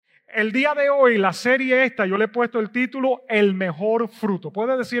el día de hoy, la serie esta, yo le he puesto el título El mejor fruto.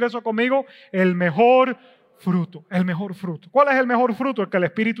 ¿Puede decir eso conmigo? El mejor fruto, el mejor fruto. ¿Cuál es el mejor fruto? El que el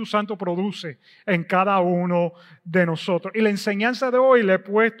Espíritu Santo produce en cada uno de nosotros. Y la enseñanza de hoy le he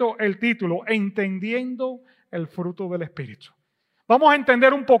puesto el título Entendiendo el fruto del Espíritu. Vamos a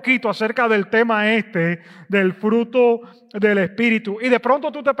entender un poquito acerca del tema del fruto del Espíritu. Y de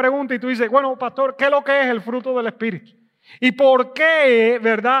pronto tú te preguntas y tú dices, bueno, pastor, ¿qué es lo que es el fruto del Espíritu? ¿Y por qué,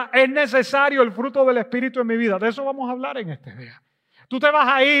 verdad, es necesario el fruto del Espíritu en mi vida? De eso vamos a hablar en este día. Tú te vas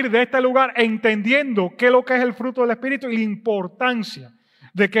a ir de este lugar entendiendo qué es lo que es el fruto del Espíritu y la importancia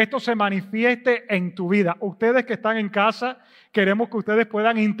de que esto se manifieste en tu vida. Ustedes que están en casa, queremos que ustedes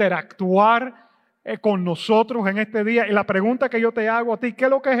puedan interactuar con nosotros en este día. Y la pregunta que yo te hago a ti, ¿qué es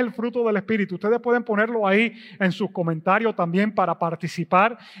lo que es el fruto del Espíritu? Ustedes pueden ponerlo ahí en sus comentarios también para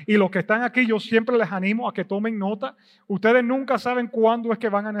participar. Y los que están aquí, yo siempre les animo a que tomen nota. Ustedes nunca saben cuándo es que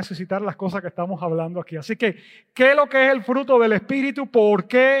van a necesitar las cosas que estamos hablando aquí. Así que, ¿qué es lo que es el fruto del Espíritu? ¿Por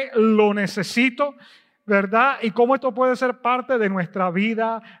qué lo necesito? ¿Verdad? Y cómo esto puede ser parte de nuestra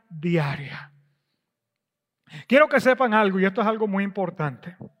vida diaria. Quiero que sepan algo, y esto es algo muy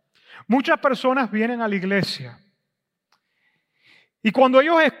importante. Muchas personas vienen a la iglesia y cuando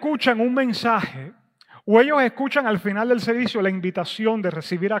ellos escuchan un mensaje o ellos escuchan al final del servicio la invitación de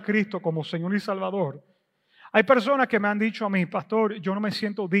recibir a Cristo como Señor y Salvador, hay personas que me han dicho a mí, pastor, yo no me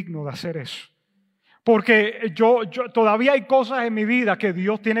siento digno de hacer eso. Porque yo todavía hay cosas en mi vida que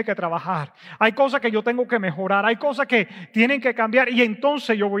Dios tiene que trabajar. Hay cosas que yo tengo que mejorar. Hay cosas que tienen que cambiar y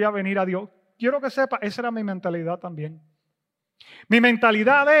entonces yo voy a venir a Dios. Quiero que sepa, esa era mi mentalidad también. Mi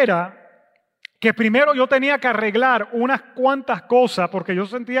mentalidad era que primero yo tenía que arreglar unas cuantas cosas porque yo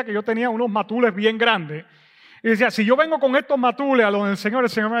sentía que yo tenía unos matules bien grandes. Y decía, si yo vengo con estos matules a donde el Señor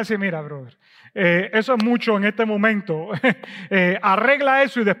me va a decir, mira, brother, eso es mucho en este momento. Arregla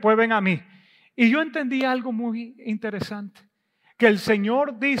eso y después ven a mí. Y yo entendí algo muy interesante. Que el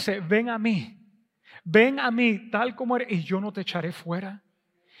Señor dice, ven a mí tal como eres y yo no te echaré fuera.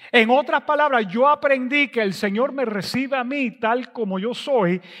 En otras palabras, yo aprendí que el Señor me recibe a mí tal como yo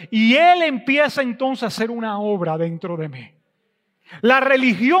soy y Él empieza entonces a hacer una obra dentro de mí. La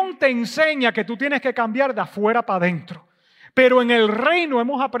religión te enseña que tú tienes que cambiar de afuera para adentro, pero en el reino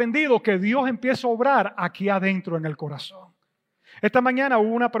hemos aprendido que Dios empieza a obrar aquí adentro en el corazón. Esta mañana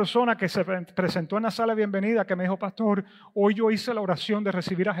hubo una persona que se presentó en la sala de bienvenida que me dijo, pastor, hoy yo hice la oración de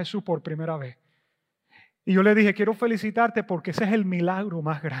recibir a Jesús por primera vez. Y yo le dije, quiero felicitarte porque ese es el milagro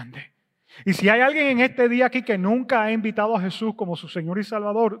más grande. Y si hay alguien en este día aquí que nunca ha invitado a Jesús como su Señor y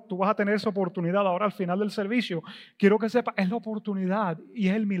Salvador, tú vas a tener esa oportunidad ahora al final del servicio. Quiero que sepas, es la oportunidad y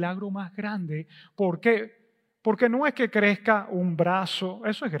es el milagro más grande. ¿Por qué? Porque no es que crezca un brazo,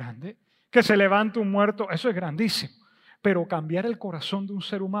 eso es grande. Que se levante un muerto, eso es grandísimo. Pero cambiar el corazón de un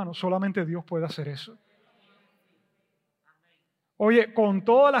ser humano, solamente Dios puede hacer eso. Oye, con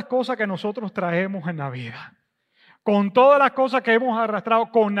todas las cosas que nosotros traemos en la vida, con todas las cosas que hemos arrastrado,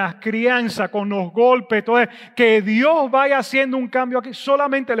 con las crianzas, con los golpes, todo eso, que Dios vaya haciendo un cambio aquí,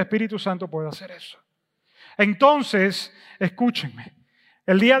 solamente el Espíritu Santo puede hacer eso. Entonces, escúchenme,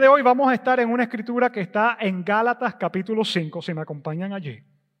 el día de hoy vamos a estar en una escritura que está en Gálatas capítulo 5, si me acompañan allí.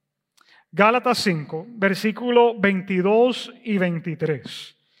 Gálatas 5, versículo 22 y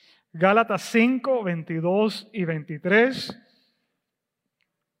 23. Gálatas 5, 22 y 23.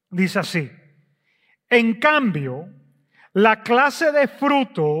 Dice así, en cambio, la clase de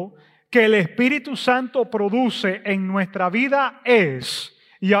fruto que el Espíritu Santo produce en nuestra vida es,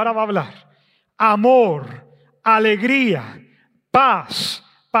 y ahora va a hablar, amor, alegría, paz,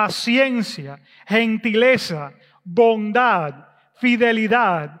 paciencia, gentileza, bondad,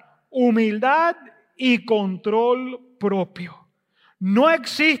 fidelidad, humildad y control propio. No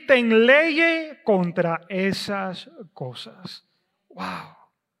existen leyes contra esas cosas. ¡Wow!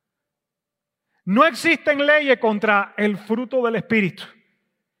 No existen leyes contra el fruto del Espíritu.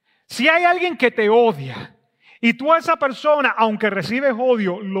 Si hay alguien que te odia y tú a esa persona, aunque recibes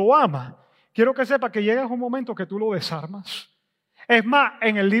odio, lo amas, quiero que sepa que llega un momento que tú lo desarmas. Es más,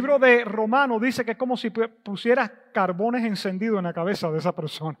 en el libro de Romanos dice que es como si pusieras carbones encendidos en la cabeza de esa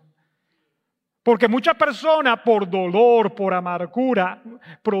persona. Porque muchas personas por dolor, por amargura,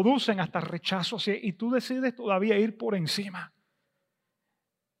 producen hasta rechazo y tú decides todavía ir por encima.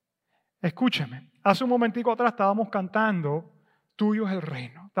 Escúcheme, hace un momentico atrás estábamos cantando, tuyo es el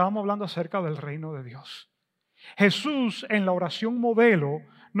reino. Estábamos hablando acerca del reino de Dios. Jesús en la oración modelo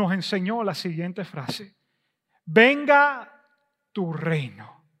nos enseñó la siguiente frase. Venga tu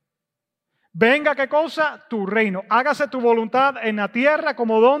reino. Venga, ¿qué cosa? Tu reino. Hágase tu voluntad en la tierra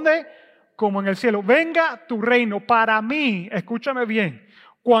como ¿dónde? Como en el cielo. Venga tu reino. Para mí, escúchame bien,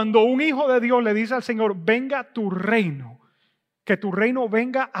 Cuando un hijo de Dios le dice al Señor, venga tu reino, que tu reino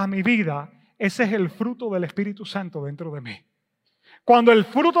venga a mi vida, ese es el fruto del Espíritu Santo dentro de mí. Cuando el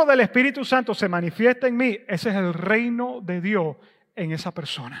fruto del Espíritu Santo se manifiesta en mí, ese es el reino de Dios en esa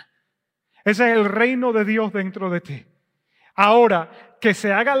persona. Ese es el reino de Dios dentro de ti. Ahora, que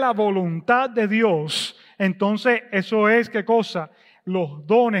se haga la voluntad de Dios, entonces eso es, ¿qué cosa? Los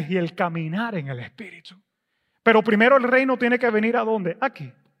dones y el caminar en el Espíritu. Pero primero el reino tiene que venir ¿a dónde?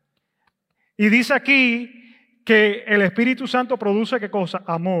 Aquí. Y dice aquí que el Espíritu Santo produce ¿qué cosa?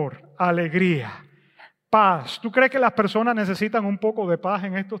 Amor, alegría, paz. ¿Tú crees que las personas necesitan un poco de paz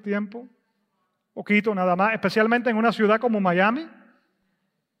en estos tiempos? Poquito nada más, especialmente en una ciudad como Miami.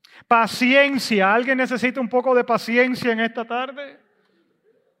 Paciencia. ¿Alguien necesita un poco de paciencia en esta tarde?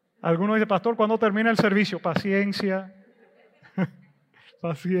 Algunos dicen, pastor, ¿cuándo termina el servicio? Paciencia.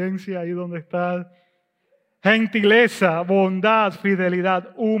 Paciencia ahí donde estás. Gentileza, bondad,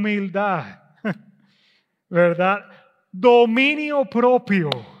 fidelidad, humildad. ¿Verdad? Dominio propio.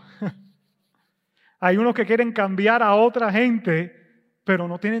 Hay unos que quieren cambiar a otra gente, pero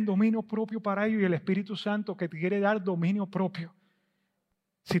no tienen dominio propio para ello, y el Espíritu Santo que te quiere dar dominio propio.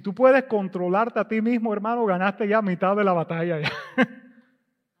 Si tú puedes controlarte a ti mismo, hermano, ganaste ya mitad de la batalla. Ya.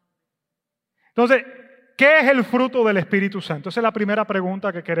 Entonces, ¿qué es el fruto del Espíritu Santo? Esa es la primera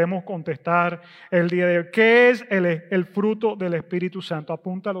pregunta que queremos contestar el día de hoy. ¿Qué es el fruto del Espíritu Santo?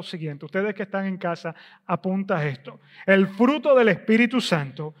 Apunta lo siguiente. Ustedes que están en casa, apunta esto. El fruto del Espíritu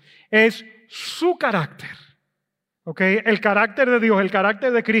Santo es su carácter. ¿Ok? El carácter de Dios, el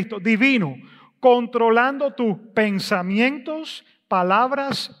carácter de Cristo, divino, controlando tus pensamientos,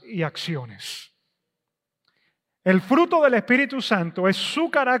 palabras y acciones. El fruto del Espíritu Santo es su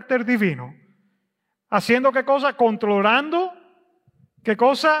carácter divino. ¿Haciendo qué cosa? Controlando, ¿qué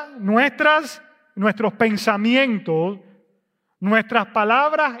cosa? Nuestros pensamientos, nuestras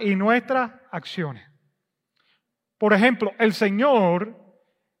palabras y nuestras acciones. Por ejemplo, el Señor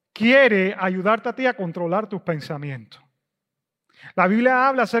quiere ayudarte a ti a controlar tus pensamientos. La Biblia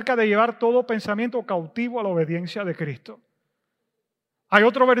habla acerca de llevar todo pensamiento cautivo a la obediencia de Cristo. Hay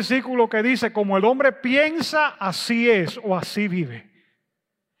otro versículo que dice, como el hombre piensa, así es o así vive.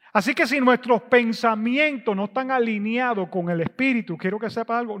 Así que si nuestros pensamientos no están alineados con el Espíritu, quiero que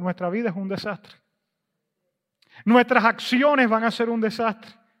sepa algo, nuestra vida es un desastre. Nuestras acciones van a ser un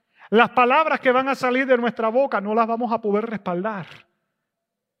desastre. Las palabras que van a salir de nuestra boca no las vamos a poder respaldar.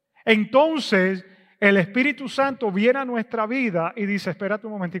 Entonces, el Espíritu Santo viene a nuestra vida y dice, espérate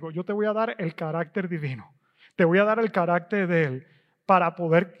un momentico, yo te voy a dar el carácter divino. Te voy a dar el carácter de Él para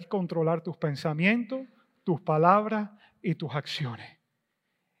poder controlar tus pensamientos, tus palabras y tus acciones.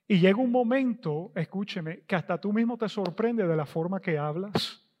 Y llega un momento, escúcheme, que hasta tú mismo te sorprende de la forma que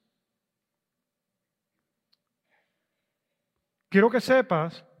hablas. Quiero que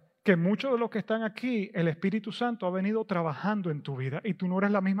sepas que muchos de los que están aquí, el Espíritu Santo ha venido trabajando en tu vida. Y tú no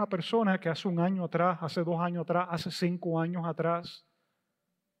eres la misma persona que hace 1 año atrás, hace 2 años atrás, hace 5 años atrás.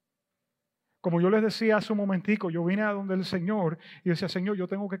 Como yo les decía hace un momentico, yo vine a donde el Señor y decía, Señor, yo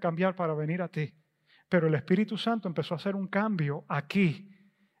tengo que cambiar para venir a ti. Pero el Espíritu Santo empezó a hacer un cambio aquí,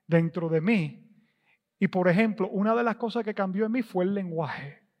 dentro de mí. Y por ejemplo, una de las cosas que cambió en mí fue el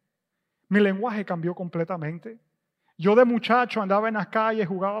lenguaje. Mi lenguaje cambió completamente. Yo de muchacho andaba en las calles,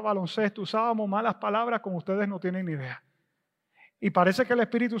 jugaba baloncesto, usábamos malas palabras como ustedes no tienen ni idea. Y parece que el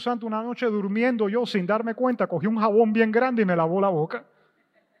Espíritu Santo una noche durmiendo yo sin darme cuenta, cogí un jabón bien grande y me lavó la boca.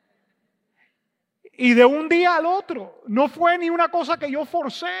 Y de un día al otro, no fue ni una cosa que yo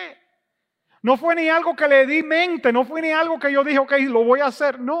forcé. No fue ni algo que le di mente, no fue ni algo que yo dije, ok, lo voy a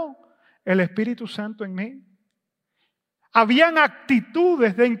hacer. No, el Espíritu Santo en mí. Habían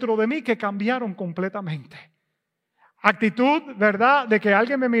actitudes dentro de mí que cambiaron completamente. Actitud, ¿verdad? De que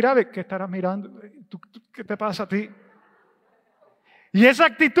alguien me miraba, ¿qué estarás mirando? ¿Qué te pasa a ti? Y esa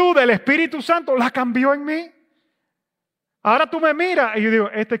actitud del Espíritu Santo la cambió en mí. Ahora tú me miras y yo digo,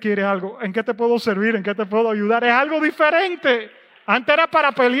 este quiere algo, ¿en qué te puedo servir? ¿En qué te puedo ayudar? Es algo diferente. Antes era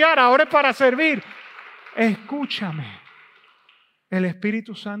para pelear, ahora es para servir. Escúchame. El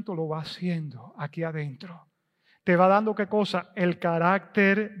Espíritu Santo lo va haciendo aquí adentro. Te va dando ¿qué cosa? El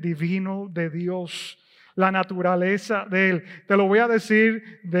carácter divino de Dios. La naturaleza de Él. Te lo voy a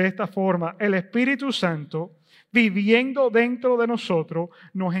decir de esta forma. El Espíritu Santo, viviendo dentro de nosotros,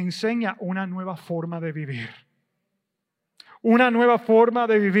 nos enseña una nueva forma de vivir. Una nueva forma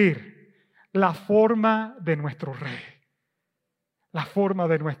de vivir. La forma de nuestro Rey. La forma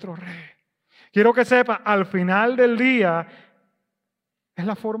de nuestro Rey. Quiero que sepa, al final del día, es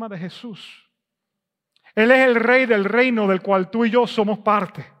la forma de Jesús. Él es el Rey del reino del cual tú y yo somos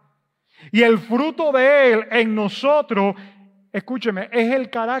parte. Y el fruto de Él en nosotros escúcheme, es el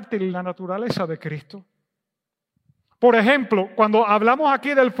carácter y la naturaleza de Cristo. Por ejemplo, cuando hablamos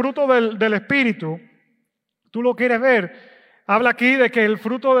aquí del fruto del Espíritu, tú lo quieres ver, habla aquí de que el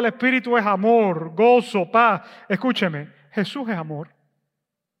fruto del Espíritu es amor, gozo, paz. Escúcheme, Jesús es amor.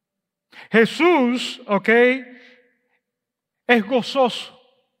 Jesús, ¿ok?, es gozoso.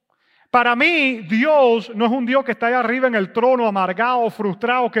 Para mí, Dios no es un Dios que está allá arriba en el trono, amargado,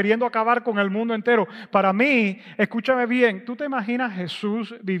 frustrado, queriendo acabar con el mundo entero. Para mí, escúchame bien, ¿tú te imaginas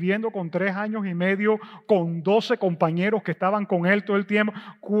Jesús viviendo con 3 años y medio, con 12 compañeros que estaban con él todo el tiempo?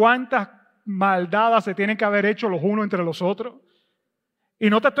 ¿Cuántas maldades se tienen que haber hecho los unos entre los otros? Y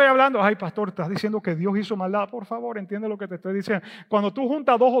no te estoy hablando, ay pastor, estás diciendo que Dios hizo maldad. Por favor, entiende lo que te estoy diciendo. Cuando tú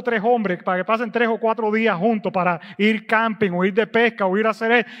juntas 2 o 3 hombres para que pasen 3 o 4 días juntos para ir camping o ir de pesca o ir a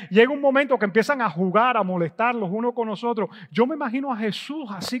hacer eso, llega un momento que empiezan a jugar, a molestar los unos con los otros. Yo me imagino a Jesús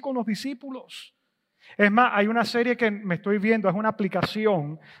así con los discípulos. Es más, hay una serie que me estoy viendo, es una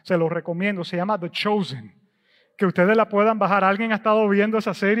aplicación, se los recomiendo, se llama The Chosen. Que ustedes la puedan bajar. Alguien ha estado viendo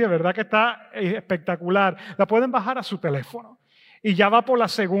esa serie, ¿verdad? Que está espectacular. La pueden bajar a su teléfono. Y ya va por la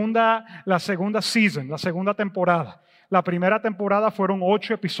segunda season, la segunda temporada. La primera temporada fueron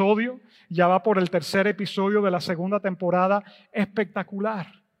 8 episodios, ya va por el 3er episodio de la segunda temporada. Espectacular.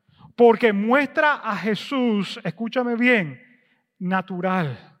 Porque muestra a Jesús, escúchame bien,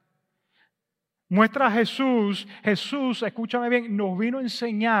 natural. Muestra a Jesús, escúchame bien, nos vino a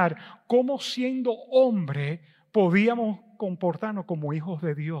enseñar cómo siendo hombre podíamos comportarnos como hijos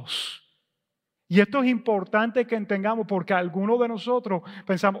de Dios. Y esto es importante que entendamos porque algunos de nosotros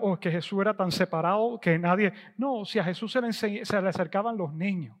pensamos, oh, que Jesús era tan separado que nadie... No, si a Jesús se le acercaban los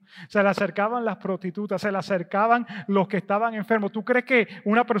niños, se le acercaban las prostitutas, se le acercaban los que estaban enfermos. ¿Tú crees que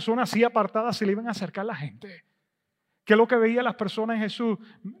una persona así apartada se le iban a acercar a la gente? ¿Qué es lo que veían las personas en Jesús?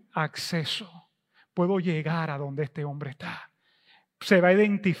 Acceso. Puedo llegar a donde este hombre está. Se va a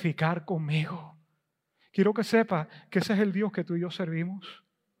identificar conmigo. Quiero que sepa que ese es el Dios que tú y yo servimos.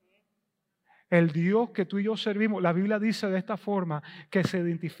 El Dios que tú y yo servimos, la Biblia dice de esta forma, que se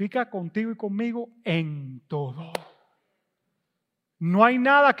identifica contigo y conmigo en todo. No hay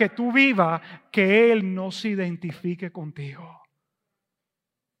nada que tú vivas que Él no se identifique contigo.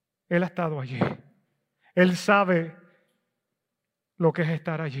 Él ha estado allí. Él sabe lo que es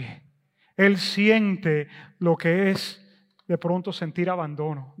estar allí. Él siente lo que es de pronto sentir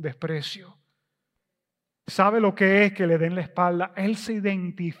abandono, desprecio. Sabe lo que es que le den la espalda. Él se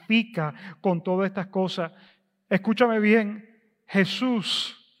identifica con todas estas cosas. Escúchame bien.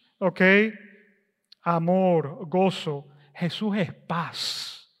 Jesús, ¿ok? Amor, gozo. Jesús es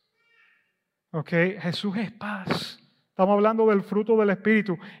paz. ¿Ok? Jesús es paz. Estamos hablando del fruto del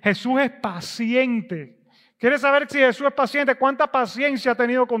Espíritu. Jesús es paciente. ¿Quieres saber si Jesús es paciente? ¿Cuánta paciencia ha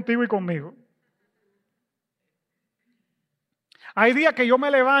tenido contigo y conmigo? Hay días que yo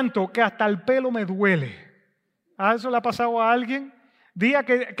me levanto que hasta el pelo me duele. ¿A eso le ha pasado a alguien? Día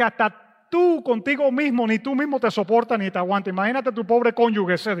que hasta tú contigo mismo, ni tú mismo te soportas ni te aguantas. Imagínate tu pobre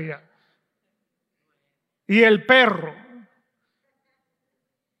cónyuge ese día. Y el perro.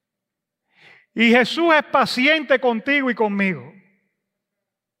 Y Jesús es paciente contigo y conmigo.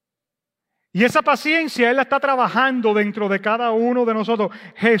 Y esa paciencia Él la está trabajando dentro de cada uno de nosotros.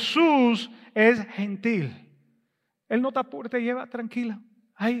 Jesús es gentil. Él no te apura, te lleva tranquila.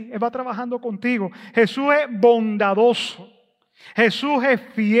 Ahí, Él va trabajando contigo. Jesús es bondadoso. Jesús es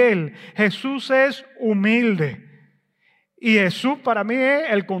fiel. Jesús es humilde. Y Jesús para mí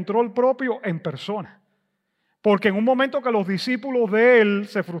es el control propio en persona. Porque en un momento que los discípulos de Él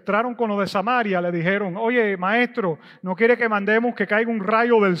se frustraron con lo de Samaria, le dijeron, oye, maestro, ¿no quiere que mandemos que caiga un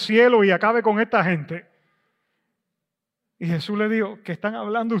rayo del cielo y acabe con esta gente? Y Jesús le dijo, ¿qué están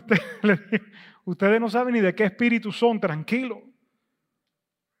hablando ustedes? Ustedes no saben ni de qué espíritu son, tranquilo.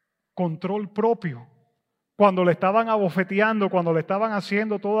 Control propio. Cuando le estaban abofeteando, cuando le estaban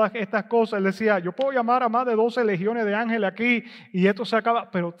haciendo todas estas cosas, Él decía, yo puedo llamar a más de 12 legiones de ángeles aquí y esto se acaba.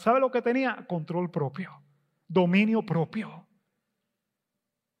 Pero ¿sabe lo que tenía? Control propio, dominio propio.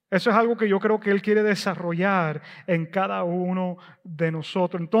 Eso es algo que yo creo que Él quiere desarrollar en cada uno de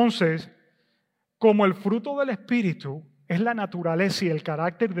nosotros. Entonces, como el fruto del Espíritu es la naturaleza y el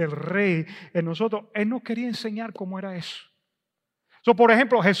carácter del Rey en nosotros, Él nos quería enseñar cómo era eso. Por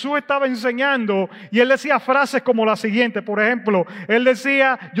ejemplo, Jesús estaba enseñando y Él decía frases como la siguiente. Por ejemplo, Él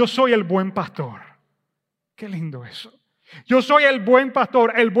decía, yo soy el buen pastor. Qué lindo eso. Yo soy el buen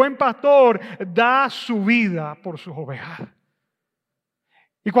pastor. El buen pastor da su vida por sus ovejas.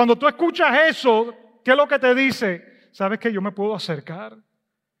 Y cuando tú escuchas eso, ¿qué es lo que te dice? ¿Sabes que yo me puedo acercar?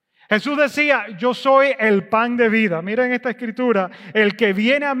 Jesús decía, yo soy el pan de vida. Miren esta escritura, el que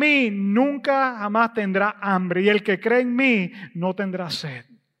viene a mí nunca jamás tendrá hambre y el que cree en mí no tendrá sed.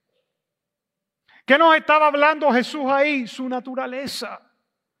 ¿Qué nos estaba hablando Jesús ahí? Su naturaleza,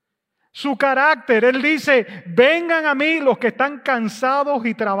 su carácter. Él dice, vengan a mí los que están cansados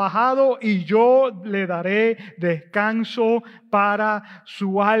y trabajados y yo le daré descanso para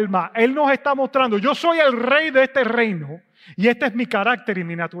su alma. Él nos está mostrando, yo soy el rey de este reino y este es mi carácter y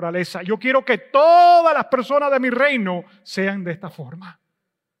mi naturaleza. Yo quiero que todas las personas de mi reino sean de esta forma.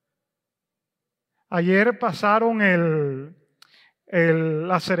 Ayer pasaron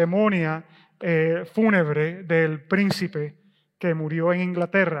la ceremonia fúnebre del príncipe que murió en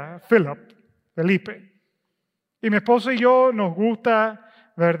Inglaterra, Felipe. Y mi esposo y yo nos gusta,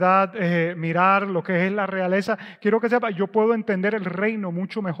 ¿verdad?, mirar lo que es la realeza. Quiero que sepa, yo puedo entender el reino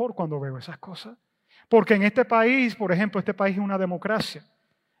mucho mejor cuando veo esas cosas. Porque en este país, por ejemplo, este país es una democracia.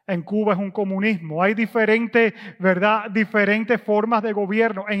 En Cuba es un comunismo. Hay diferentes, ¿verdad?, diferentes formas de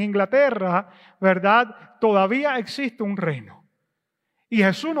gobierno. En Inglaterra, ¿verdad?, todavía existe un reino. Y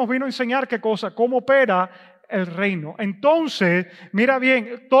Jesús nos vino a enseñar qué cosa, cómo opera el reino. Entonces, mira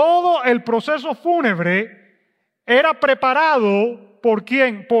bien, todo el proceso fúnebre era preparado ¿por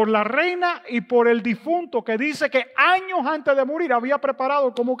quién? Por la reina y por el difunto que dice que años antes de morir había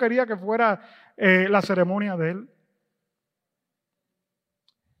preparado cómo quería que fuera la ceremonia de él.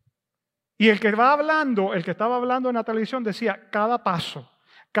 Y el que estaba hablando en la televisión decía, cada paso,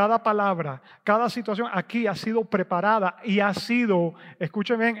 cada palabra, cada situación aquí ha sido preparada y ha sido,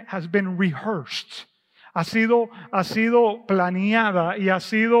 escuchen bien, has been rehearsed. Ha sido planeada y ha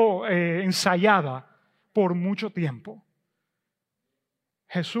sido ensayada por mucho tiempo.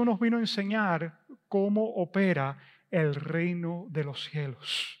 Jesús nos vino a enseñar cómo opera el reino de los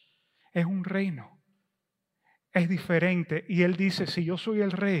cielos. Es un reino, es diferente. Y Él dice, si yo soy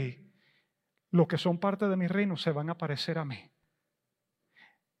el rey, los que son parte de mi reino se van a parecer a mí.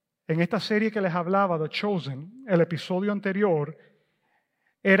 En esta serie que les hablaba, The Chosen, el episodio anterior,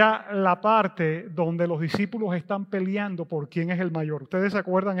 era la parte donde los discípulos están peleando por quién es el mayor. ¿Ustedes se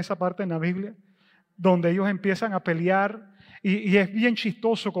acuerdan esa parte en la Biblia? Donde ellos empiezan a pelear y es bien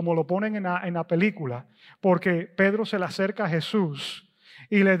chistoso como lo ponen en la película, porque Pedro se le acerca a Jesús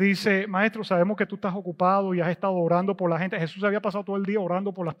y le dice, maestro, sabemos que tú estás ocupado y has estado orando por la gente. Jesús había pasado todo el día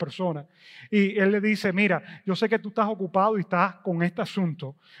orando por las personas. Y él le dice, mira, yo sé que tú estás ocupado y estás con este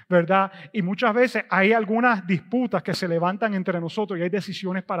asunto, ¿verdad? Y muchas veces hay algunas disputas que se levantan entre nosotros y hay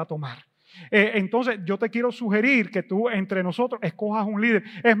decisiones para tomar. Entonces yo te quiero sugerir que tú entre nosotros escojas un líder.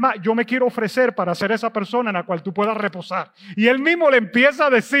 Es más, yo me quiero ofrecer para ser esa persona en la cual tú puedas reposar. Y él mismo le empieza a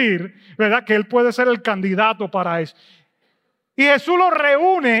decir, ¿verdad?, que él puede ser el candidato para eso. Y Jesús los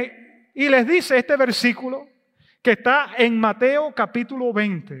reúne y les dice este versículo que está en Mateo capítulo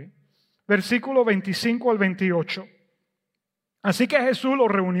 20, versículo 25 al 28. Así que Jesús los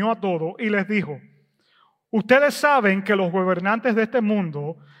reunió a todos y les dijo, ustedes saben que los gobernantes de este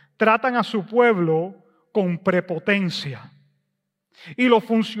mundo tratan a su pueblo con prepotencia. Y los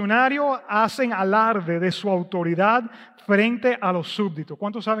funcionarios hacen alarde de su autoridad frente a los súbditos.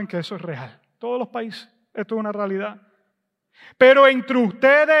 ¿Cuántos saben que eso es real? Todos los países, esto es una realidad. Pero entre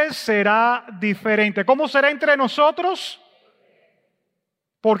ustedes será diferente. ¿Cómo será entre nosotros?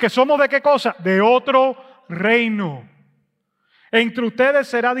 Porque somos ¿de qué cosa? De otro reino. Entre ustedes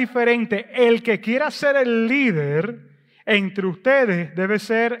será diferente. El que quiera ser el líder entre ustedes debe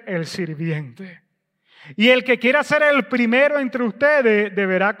ser el sirviente. Y el que quiera ser el primero entre ustedes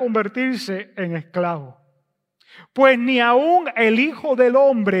deberá convertirse en esclavo. Pues ni aun el Hijo del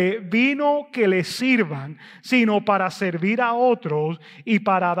Hombre vino que le sirvan, sino para servir a otros y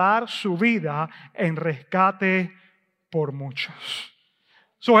para dar su vida en rescate por muchos.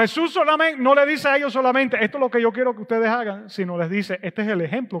 Jesús solamente no le dice a ellos solamente, esto es lo que yo quiero que ustedes hagan, sino les dice, este es el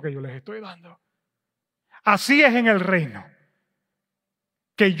ejemplo que yo les estoy dando. Así es en el reino,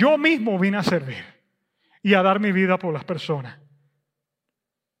 que yo mismo vine a servir y a dar mi vida por las personas.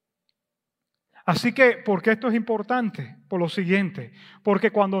 Así que, ¿por qué esto es importante? Por lo siguiente,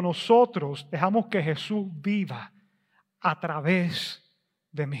 porque cuando nosotros dejamos que Jesús viva a través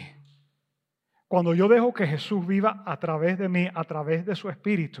de mí, cuando yo dejo que Jesús viva a través de mí, a través de su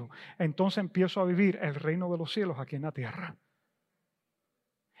Espíritu, entonces empiezo a vivir el reino de los cielos aquí en la tierra.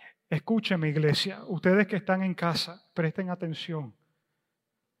 Escúcheme, iglesia, ustedes que están en casa, presten atención.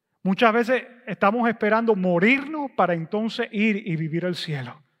 Muchas veces estamos esperando morirnos para entonces ir y vivir el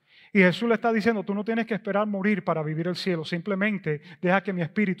cielo. Y Jesús le está diciendo, tú no tienes que esperar morir para vivir el cielo, simplemente deja que mi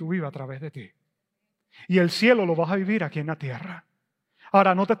Espíritu viva a través de ti. Y el cielo lo vas a vivir aquí en la tierra.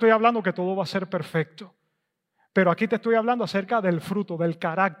 Ahora, no te estoy hablando que todo va a ser perfecto, Pero aquí te estoy hablando acerca del fruto, del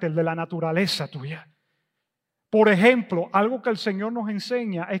carácter, de la naturaleza tuya. Por ejemplo, algo que el Señor nos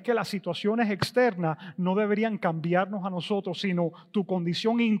enseña es que las situaciones externas no deberían cambiarnos a nosotros, sino tu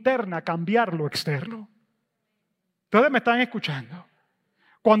condición interna cambiar lo externo. Ustedes me están escuchando.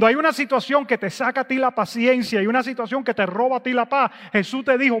 Cuando hay una situación que te saca a ti la paciencia y una situación que te roba a ti la paz, Jesús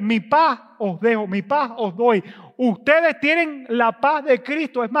te dijo, mi paz os dejo, mi paz os doy. Ustedes tienen la paz de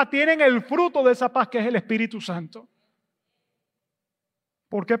Cristo, es más, tienen el fruto de esa paz que es el Espíritu Santo.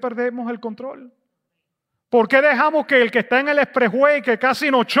 ¿Por qué perdemos el control? ¿Por qué dejamos que el que está en el expressway, que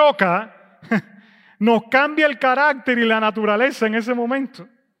casi nos choca, nos cambie el carácter y la naturaleza en ese momento?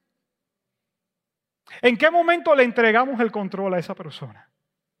 ¿En qué momento le entregamos el control a esa persona?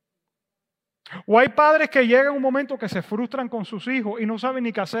 O hay padres que llegan a un momento que se frustran con sus hijos y no saben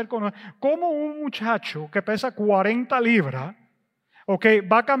ni qué hacer con ellos. ¿Cómo un muchacho que pesa 40 libras,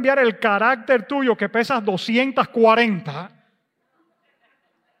 va a cambiar el carácter tuyo que pesas 240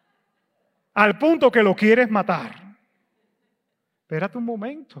 al punto que lo quieres matar? Espérate un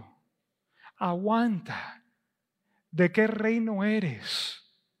momento. Aguanta. ¿De qué reino eres?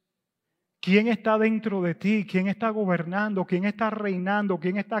 ¿Quién está dentro de ti? ¿Quién está gobernando? ¿Quién está reinando?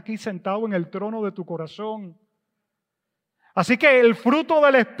 ¿Quién está aquí sentado en el trono de tu corazón? Así que el fruto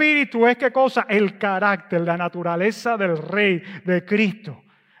del Espíritu es ¿qué cosa? El carácter, la naturaleza del Rey, de Cristo,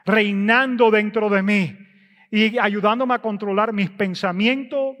 reinando dentro de mí y ayudándome a controlar mis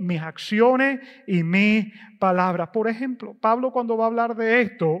pensamientos, mis acciones y mis palabras. Por ejemplo, Pablo cuando va a hablar de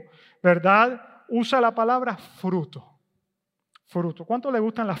esto, ¿verdad? Usa la palabra fruto. Fruto. ¿Cuánto le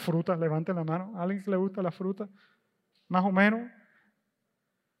gustan las frutas? Levanten la mano. ¿A alguien le gusta la fruta? Más o menos.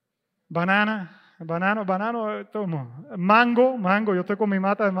 Banano. Tomo. Mango. Yo estoy con mi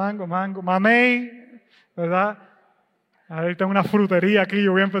mata de mango. Mamey, ¿verdad? Ahí tengo una frutería aquí.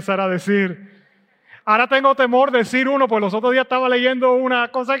 Yo voy a empezar a decir. Ahora tengo temor de decir uno, pues los otros días estaba leyendo una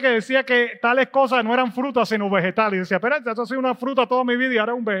cosa que decía que tales cosas no eran frutas, sino vegetales. Y decía, espérate, esto ha sido una fruta toda mi vida y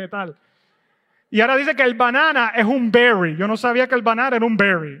ahora es un vegetal. Y ahora dice que el banana es un berry. Yo no sabía que el banana era un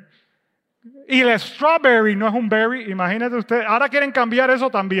berry. Y el strawberry no es un berry. Imagínate usted. Ahora quieren cambiar eso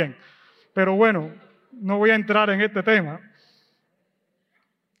también. Pero bueno, no voy a entrar en este tema.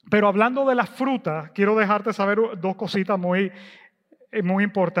 Pero hablando de las frutas, quiero dejarte saber dos cositas muy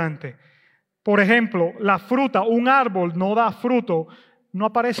importantes. Por ejemplo, la fruta, un árbol no da fruto, no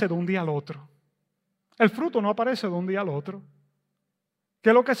aparece de un día al otro. El fruto no aparece de un día al otro. ¿Qué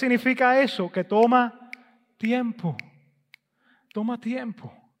es lo que significa eso? Que toma tiempo. Toma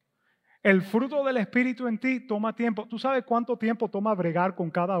tiempo. El fruto del Espíritu en ti toma tiempo. ¿Tú sabes cuánto tiempo toma bregar con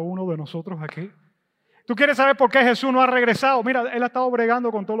cada uno de nosotros aquí? ¿Tú quieres saber por qué Jesús no ha regresado? Mira, Él ha estado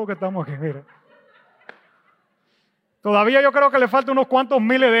bregando con todo lo que estamos aquí. Mira. Todavía yo creo que le falta unos cuantos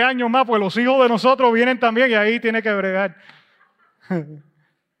miles de años más, pues los hijos de nosotros vienen también y ahí tiene que bregar.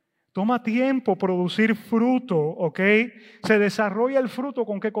 Toma tiempo producir fruto, ¿ok? Se desarrolla el fruto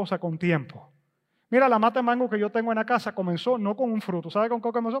 ¿con qué cosa? Con tiempo. Mira, la mata de mango que yo tengo en la casa comenzó no con un fruto. ¿Sabe con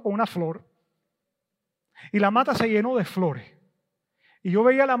qué comenzó? Con una flor. Y la mata se llenó de flores. Y yo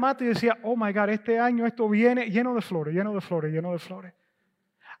veía la mata y decía, oh my God, este año esto viene lleno de flores, lleno de flores, lleno de flores.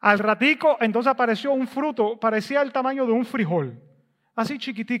 Al ratico, entonces apareció un fruto, parecía el tamaño de un frijol. Así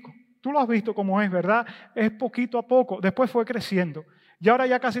chiquitico. Tú lo has visto como es, ¿verdad? Es poquito a poco. Después fue creciendo. Y ahora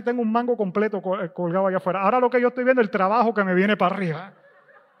ya casi tengo un mango completo colgado allá afuera. Ahora lo que yo estoy viendo es el trabajo que me viene para arriba.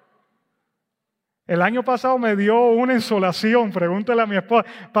 El año pasado me dio una insolación, pregúntale a mi esposa.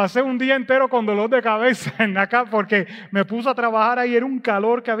 Pasé un día entero con dolor de cabeza en acá porque me puse a trabajar ahí, era un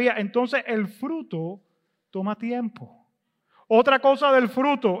calor que había. Entonces el fruto toma tiempo. Otra cosa del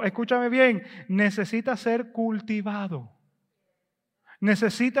fruto, escúchame bien, necesita ser cultivado.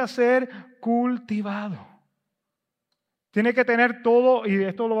 Necesita ser cultivado. Tiene que tener todo, y de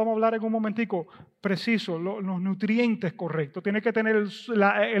esto lo vamos a hablar en un momentico, preciso, los nutrientes correctos. Tiene que tener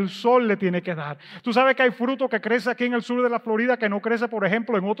el sol le tiene que dar. Tú sabes que hay fruto que crece aquí en el sur de la Florida que no crece, por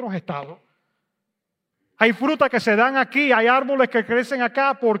ejemplo, en otros estados. Hay frutas que se dan aquí, hay árboles que crecen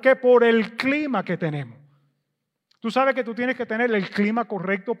acá. ¿Por qué? Por el clima que tenemos. Tú sabes que tú tienes que tener el clima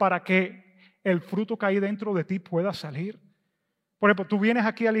correcto para que el fruto que hay dentro de ti pueda salir. Por ejemplo, tú vienes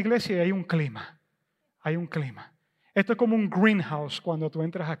aquí a la iglesia y hay un clima. Hay un clima. Esto es como un greenhouse cuando tú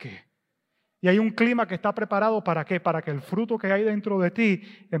entras aquí. Y hay un clima que está preparado ¿para qué? Para que el fruto que hay dentro de ti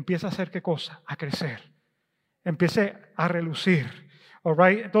empiece a hacer ¿qué cosa? A crecer. Empiece a relucir. All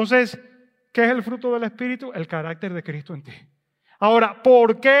right? Entonces, ¿qué es el fruto del Espíritu? El carácter de Cristo en ti. Ahora,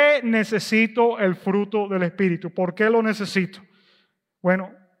 ¿por qué necesito el fruto del Espíritu? ¿Por qué lo necesito? Bueno,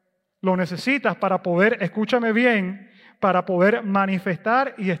 lo necesitas para poder, escúchame bien, para poder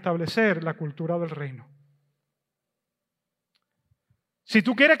manifestar y establecer la cultura del reino. Si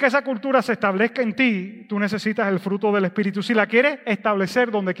tú quieres que esa cultura se establezca en ti, tú necesitas el fruto del Espíritu. Si la quieres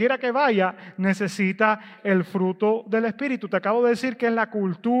establecer donde quiera que vaya, necesitas el fruto del Espíritu. Te acabo de decir que es la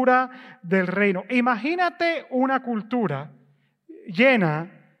cultura del reino. Imagínate una cultura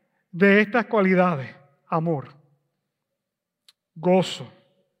llena de estas cualidades: amor, gozo,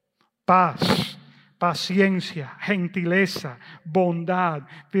 paz, paciencia, gentileza, bondad,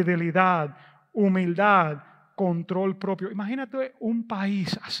 fidelidad, humildad, control propio. Imagínate un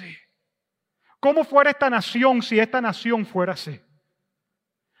país así. ¿Cómo fuera esta nación si esta nación fuera así?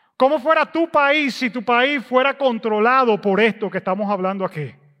 ¿Cómo fuera tu país si tu país fuera controlado por esto que estamos hablando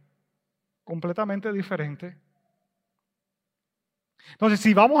aquí? Completamente diferente. Entonces,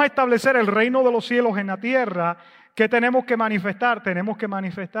 si vamos a establecer el reino de los cielos en la tierra, ¿qué tenemos que manifestar? Tenemos que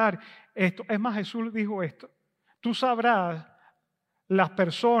manifestar esto. Es más, Jesús dijo esto: tú sabrás las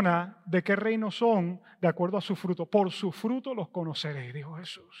personas de qué reino son de acuerdo a su fruto. Por su fruto los conoceréis, dijo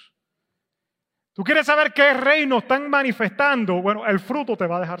Jesús. ¿Tú quieres saber qué reino están manifestando? Bueno, el fruto te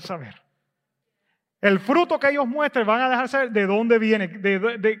va a dejar saber. El fruto que ellos muestren van a dejar saber de dónde viene,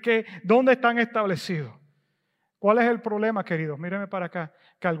 dónde están establecidos. ¿Cuál es el problema, queridos? Mírenme para acá,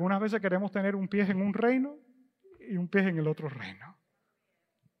 que algunas veces queremos tener un pie en un reino y un pie en el otro reino.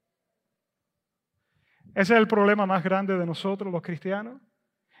 Ese es el problema más grande de nosotros los cristianos,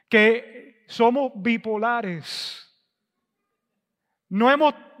 que somos bipolares. No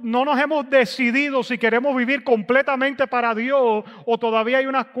nos hemos decidido si queremos vivir completamente para Dios o todavía hay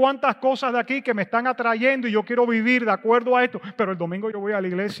unas cuantas cosas de aquí que me están atrayendo y yo quiero vivir de acuerdo a esto. Pero el domingo yo voy a la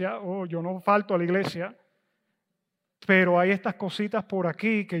iglesia, yo no falto a la iglesia, pero hay estas cositas por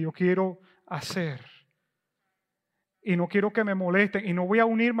aquí que yo quiero hacer. Y no quiero que me molesten y no voy a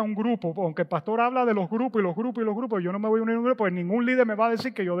unirme a un grupo, aunque el pastor habla de los grupos y los grupos y los grupos, yo no me voy a unir a un grupo porque ningún líder me va a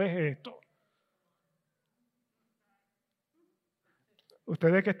decir que yo deje esto.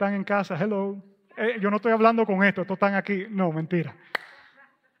 Ustedes que están en casa, hello, yo no estoy hablando con esto, estos están aquí. No, mentira.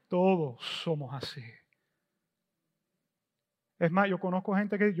 Todos somos así. Es más, yo conozco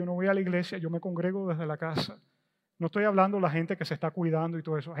gente que yo no voy a la iglesia, yo me congrego desde la casa. No estoy hablando de la gente que se está cuidando y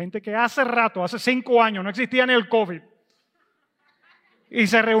todo eso. Gente que hace rato, hace 5 años, no existía ni el COVID. Y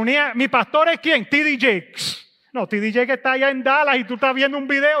se reunía. ¿Mi pastor es quién? T.D. Jakes. No, T.D. Jakes está allá en Dallas y tú estás viendo un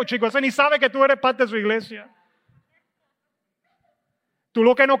video, chico. Ese ni sabe que tú eres parte de su iglesia. Tú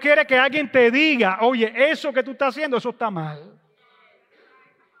lo que no quieres es que alguien te diga: oye, eso que tú estás haciendo, eso está mal.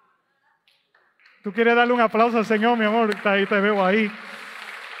 Tú quieres darle un aplauso al Señor, mi amor. Ahí te veo ahí.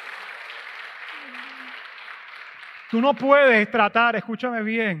 Tú no puedes tratar, escúchame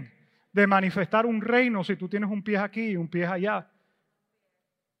bien, de manifestar un reino si tú tienes un pie aquí y un pie allá.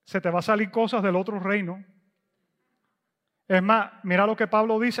 Se te va a salir cosas del otro reino. Es más, mira lo que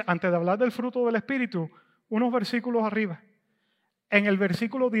Pablo dice antes de hablar del fruto del Espíritu, unos versículos arriba. En el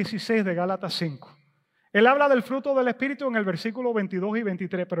versículo 16 de Gálatas 5. Él habla del fruto del Espíritu en el versículo 22 y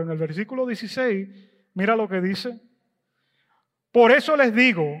 23, pero en el versículo 16, mira lo que dice. Por eso les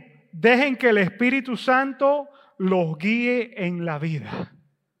digo, dejen que el Espíritu Santo los guíe en la vida.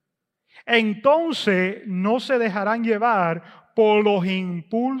 Entonces no se dejarán llevar por los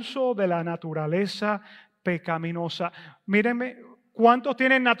impulsos de la naturaleza pecaminosa. Mírenme, ¿cuántos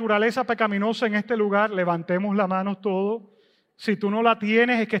tienen naturaleza pecaminosa en este lugar? Levantemos las manos todos. Si tú no la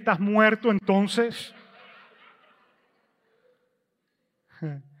tienes es que estás muerto entonces.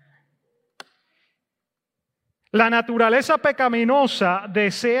 La naturaleza pecaminosa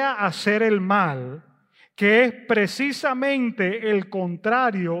desea hacer el mal, que es precisamente el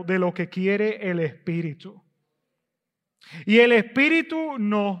contrario de lo que quiere el Espíritu. Y el Espíritu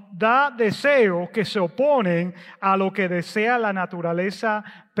nos da deseos que se oponen a lo que desea la naturaleza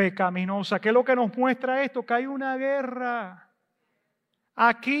pecaminosa. ¿Qué es lo que nos muestra esto? Que hay una guerra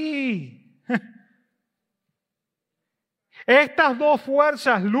aquí. Estas dos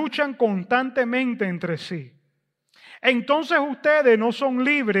fuerzas luchan constantemente entre sí. Entonces ustedes no son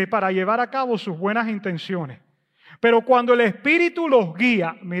libres para llevar a cabo sus buenas intenciones. Pero cuando el Espíritu los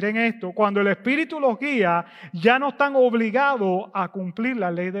guía, miren esto, cuando el Espíritu los guía, ya no están obligados a cumplir la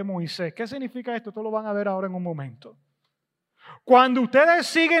ley de Moisés. ¿Qué significa esto? Esto lo van a ver ahora en un momento. Cuando ustedes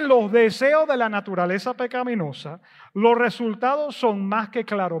siguen los deseos de la naturaleza pecaminosa, los resultados son más que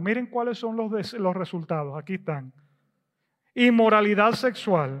claros. Miren cuáles son los resultados. Aquí están. Inmoralidad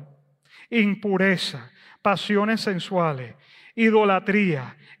sexual, impureza, pasiones sensuales,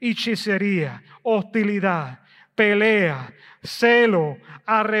 idolatría, hechicería, hostilidad, pelea, celo,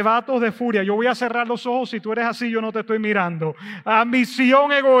 arrebatos de furia. Yo voy a cerrar los ojos, si tú eres así, yo no te estoy mirando.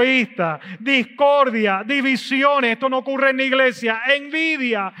 Ambición egoísta, discordia, divisiones, esto no ocurre en la iglesia,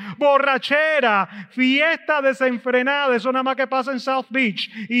 envidia, borrachera, fiesta desenfrenada, eso nada más que pasa en South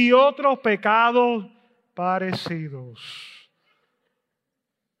Beach, y otros pecados parecidos.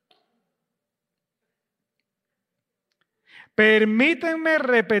 Permítanme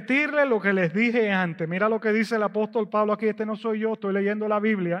repetirle lo que les dije antes. Mira lo que dice el apóstol Pablo aquí. Este no soy yo, estoy leyendo la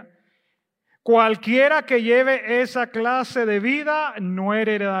Biblia. Cualquiera que lleve esa clase de vida no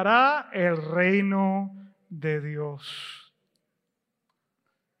heredará el reino de Dios.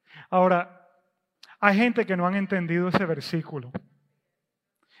 Ahora, hay gente que no han entendido ese versículo.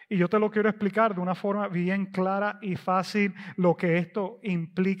 Y yo te lo quiero explicar de una forma bien clara y fácil lo que esto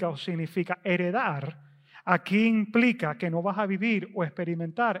implica o significa. Heredar aquí implica que no vas a vivir o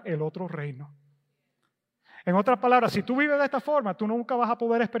experimentar el otro reino. En otras palabras, si tú vives de esta forma, tú nunca vas a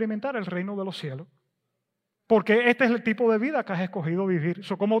poder experimentar el reino de los cielos. Porque este es el tipo de vida que has escogido vivir.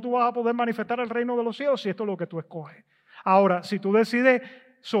 ¿Cómo tú vas a poder manifestar el reino de los cielos si esto es lo que tú escoges? Ahora, si tú decides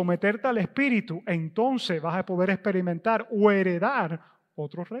someterte al Espíritu, entonces vas a poder experimentar o heredar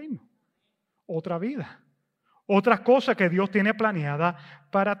otro reino, otra vida, otras cosas que Dios tiene planeada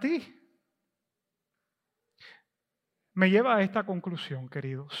para ti. Me lleva a esta conclusión,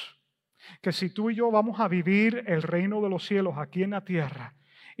 queridos, que si tú y yo vamos a vivir el reino de los cielos aquí en la tierra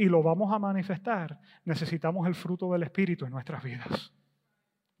y lo vamos a manifestar, necesitamos el fruto del Espíritu en nuestras vidas.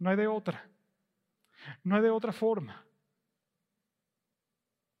 No hay de otra. No hay de otra forma.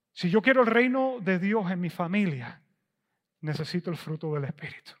 Si yo quiero el reino de Dios en mi familia, necesito el fruto del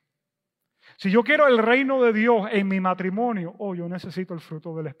Espíritu. Si yo quiero el reino de Dios en mi matrimonio, yo necesito el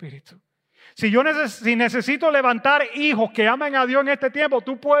fruto del Espíritu. Si necesito levantar hijos que amen a Dios en este tiempo,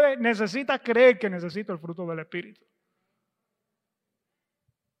 necesitas creer que necesito el fruto del Espíritu.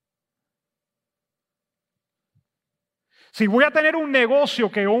 Si voy a tener un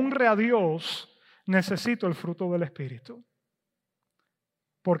negocio que honre a Dios, necesito el fruto del Espíritu.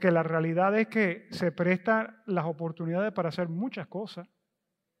 Porque la realidad es que se prestan las oportunidades para hacer muchas cosas.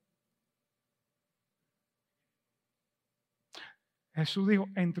 Jesús dijo,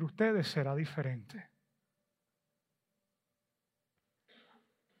 entre ustedes será diferente.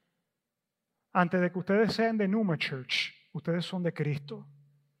 Antes de que ustedes sean de Numa Church, ustedes son de Cristo.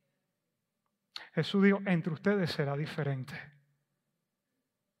 Jesús dijo, entre ustedes será diferente.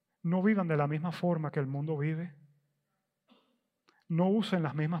 No vivan de la misma forma que el mundo vive. No usen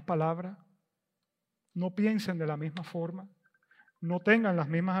las mismas palabras. No piensen de la misma forma. No tengan las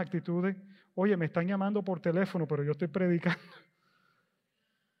mismas actitudes. Oye, me están llamando por teléfono, pero yo estoy predicando.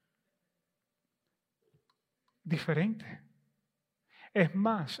 Diferente. Es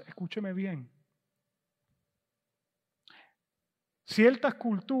más, escúcheme bien. Ciertas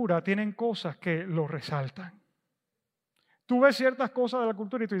culturas tienen cosas que lo resaltan. Tú ves ciertas cosas de la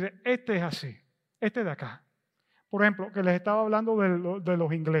cultura y tú dices, este es así, este de acá. Por ejemplo, que les estaba hablando de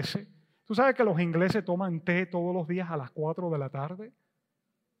los ingleses. ¿Tú sabes que los ingleses toman té todos los días a las 4 de la tarde?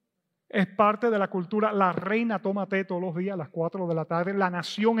 Es parte de la cultura. La reina toma té todos los días a las 4 de la tarde. La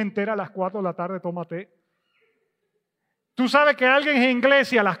nación entera a las 4 de la tarde toma té. Tú sabes que alguien es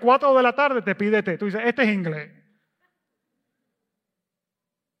inglés y a las 4 de la tarde te pide té. Tú dices, este es inglés.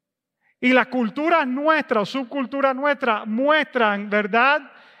 Y las culturas nuestras o subculturas nuestras muestran,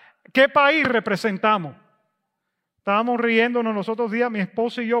 ¿verdad?, qué país representamos. Estábamos riéndonos los otros días, mi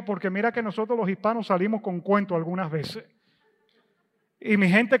esposa y yo, porque mira que nosotros los hispanos salimos con cuentos algunas veces. Y mi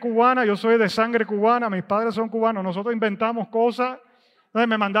gente cubana, yo soy de sangre cubana, mis padres son cubanos, nosotros inventamos cosas. Entonces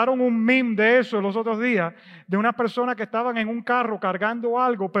me mandaron un meme de eso los otros días, de unas personas que estaban en un carro cargando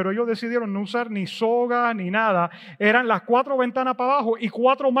algo, pero ellos decidieron no usar ni soga ni nada. Eran las 4 ventanas para abajo y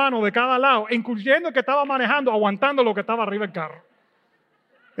 4 manos de cada lado, incluyendo el que estaba manejando, aguantando lo que estaba arriba del carro.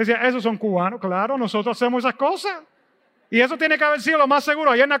 Decía, esos son cubanos, claro, nosotros hacemos esas cosas. Y eso tiene que haber sido lo más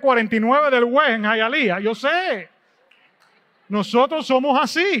seguro allá en la 49 del West, en Hialeah, yo sé. Nosotros somos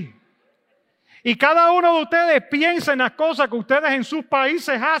así. Y cada uno de ustedes piensa en las cosas que ustedes en sus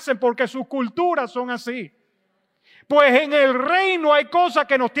países hacen porque sus culturas son así. Pues en el reino hay cosas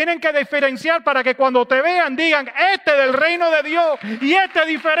que nos tienen que diferenciar para que cuando te vean digan, este es del reino de Dios y este es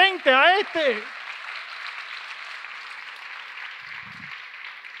diferente a este.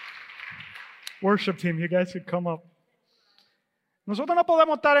 Worship team, you guys should come up. Nosotros no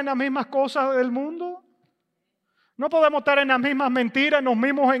podemos estar en las mismas cosas del mundo. No podemos estar en las mismas mentiras, en los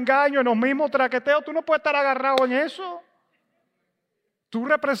mismos engaños, en los mismos traqueteos. Tú no puedes estar agarrado en eso. Tú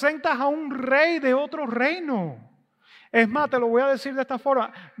representas a un rey de otro reino. Es más, te lo voy a decir de esta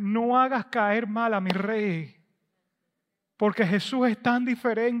forma. No hagas caer mal a mi rey. Porque Jesús es tan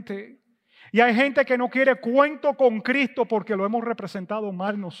diferente. Y hay gente que no quiere cuento con Cristo porque lo hemos representado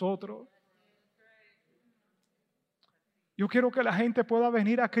mal nosotros. Yo quiero que la gente pueda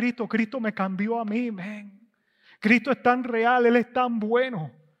venir a Cristo. Cristo me cambió a mí, man. Cristo es tan real, Él es tan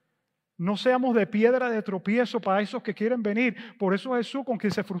bueno. No seamos de piedra de tropiezo para esos que quieren venir. Por eso Jesús con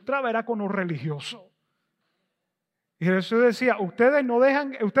quien se frustraba era con los religiosos. Y Jesús decía, ustedes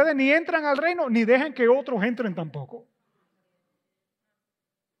ni entran al reino, ni dejan que otros entren tampoco.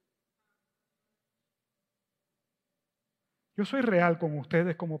 Yo soy real con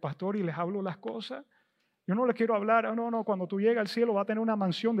ustedes como pastor y les hablo las cosas. Yo no les quiero hablar, no, cuando tú llegas al cielo vas a tener una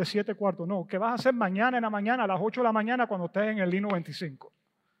mansión de 7 cuartos. No, ¿qué vas a hacer mañana en la mañana, a las 8 de la mañana cuando estés en el Lino 25?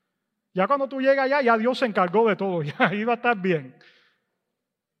 Ya cuando tú llegas allá, ya Dios se encargó de todo, ya ahí va a estar bien.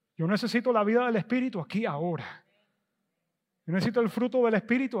 Yo necesito la vida del Espíritu aquí ahora. Yo necesito el fruto del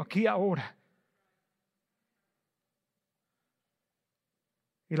Espíritu aquí ahora.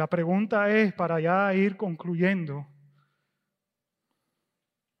 Y la pregunta es, para ya ir concluyendo,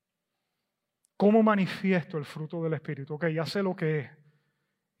 ¿cómo manifiesto el fruto del Espíritu? Ok, ya sé lo que es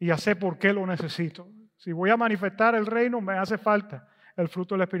y ya sé por qué lo necesito. Si voy a manifestar el reino, me hace falta el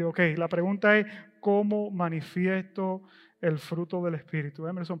fruto del Espíritu. Ok, la pregunta es, ¿cómo manifiesto el fruto del Espíritu?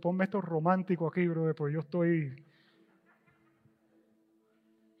 Emerson, ponme esto romántico aquí, brother, porque yo estoy...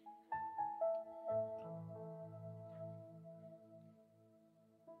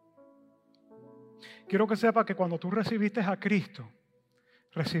 Quiero que sepa que cuando tú recibiste a Cristo,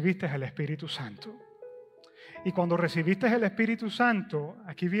 recibiste el Espíritu Santo. Y cuando recibiste el Espíritu Santo,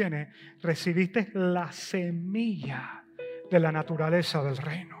 aquí viene, recibiste la semilla de la naturaleza del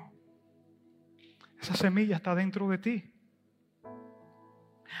reino. Esa semilla está dentro de ti.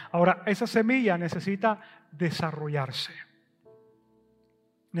 Ahora, esa semilla necesita desarrollarse.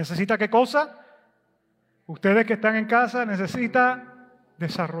 ¿Necesita qué cosa? Ustedes que están en casa, necesita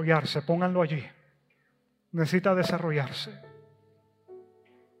desarrollarse. Pónganlo allí. Necesita desarrollarse.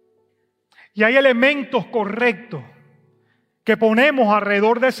 Y hay elementos correctos que ponemos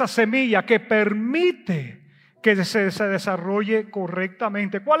alrededor de esa semilla que permite que se desarrolle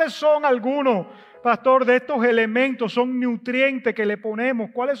correctamente. ¿Cuáles son algunos, pastor, de estos elementos? Son nutrientes que le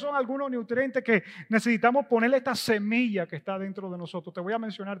ponemos. ¿Cuáles son algunos nutrientes que necesitamos ponerle a esta semilla que está dentro de nosotros? Te voy a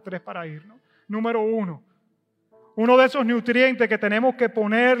mencionar 3 para irnos. Número 1. Uno de esos nutrientes que tenemos que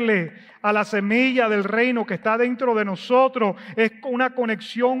ponerle a la semilla del reino que está dentro de nosotros es una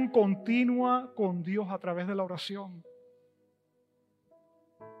conexión continua con Dios a través de la oración.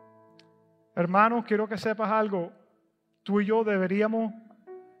 Hermanos, quiero que sepas algo. Tú y yo deberíamos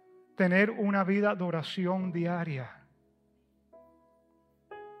tener una vida de oración diaria.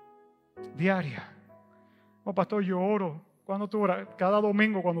 Diaria. Oh, pastor, yo oro. ¿Cuándo tú oras? Cada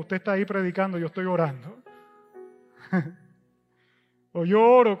domingo cuando usted está ahí predicando, yo estoy orando. O yo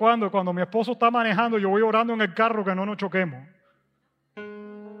oro cuando mi esposo está manejando, yo voy orando en el carro que no nos choquemos.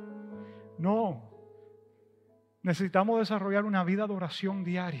 No. Necesitamos desarrollar una vida de oración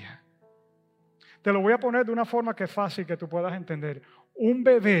diaria. Te lo voy a poner de una forma que es fácil que tú puedas entender. Un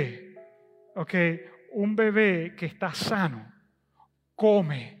bebé que está sano,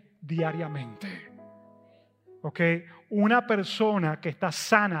 come diariamente. Una persona que está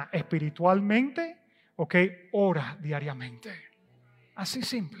sana espiritualmente, ora diariamente. Así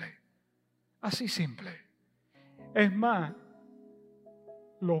simple. Así simple. Es más,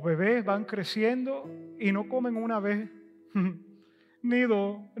 los bebés van creciendo y no comen una vez, ni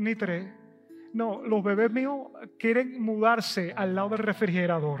 2, ni 3. No, los bebés míos quieren mudarse al lado del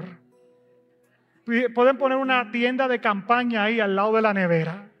refrigerador. Pueden poner una tienda de campaña ahí al lado de la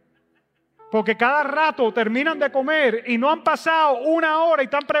nevera. Porque cada rato terminan de comer y no han pasado 1 hora y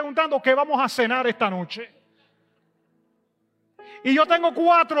están preguntando qué vamos a cenar esta noche. Y yo tengo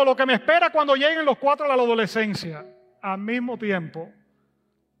 4, lo que me espera cuando lleguen los 4 a la adolescencia. Al mismo tiempo,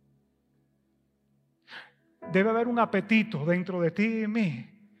 debe haber un apetito dentro de ti y mí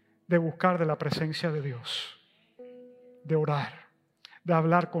de buscar de la presencia de Dios, de orar, de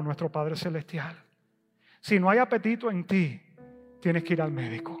hablar con nuestro Padre Celestial. Si no hay apetito en ti, tienes que ir al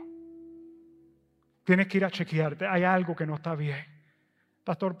médico. Tienes que ir a chequearte. Hay algo que no está bien.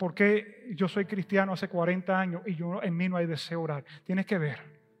 Pastor, ¿por qué yo soy cristiano hace 40 años y en mí no hay deseo de orar? Tienes que ver.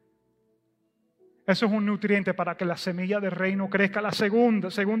 Eso es un nutriente para que la semilla del reino crezca.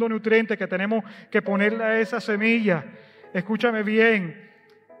 Segundo nutriente que tenemos que ponerle a esa semilla, escúchame bien,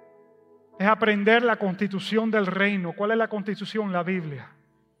 es aprender la constitución del reino. ¿Cuál es la constitución? La Biblia.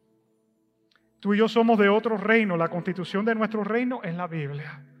 Tú y yo somos de otro reino. La constitución de nuestro reino es la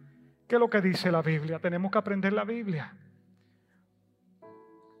Biblia. ¿Qué es lo que dice la Biblia? Tenemos que aprender la Biblia.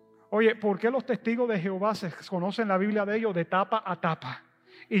 Oye, ¿por qué los testigos de Jehová se conocen la Biblia de ellos de tapa a tapa?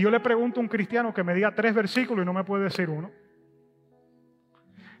 Y yo le pregunto a un cristiano que me diga 3 versículos y no me puede decir uno.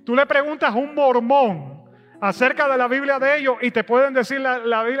 Tú le preguntas a un mormón acerca de la Biblia de ellos y te pueden decir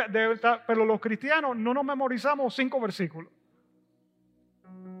la Biblia, pero los cristianos no nos memorizamos 5 versículos.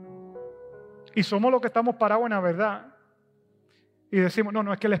 Y somos los que estamos parados en la verdad. Y decimos,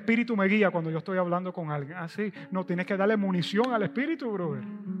 no, es que el Espíritu me guía cuando yo estoy hablando con alguien. Así, no, tienes que darle munición al Espíritu, brother,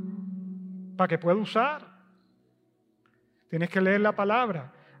 para que pueda usar. Tienes que leer la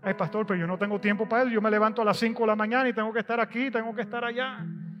palabra. Ay, pastor, pero yo no tengo tiempo para eso. Yo me levanto a las 5 de la mañana y tengo que estar aquí, tengo que estar allá.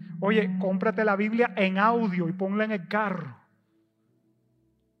 Oye, cómprate la Biblia en audio y ponla en el carro.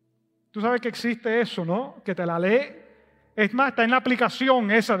 Tú sabes que existe eso, ¿no? Que te la lee. Es más, está en la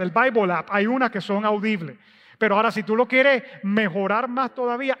aplicación esa del Bible App. Hay unas que son audibles. Pero ahora, si tú lo quieres mejorar más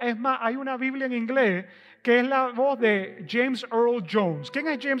todavía, es más, hay una Biblia en inglés que es la voz de James Earl Jones. ¿Quién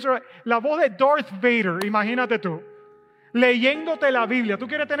es James Earl? La voz de Darth Vader, imagínate tú. Leyéndote la Biblia. ¿Tú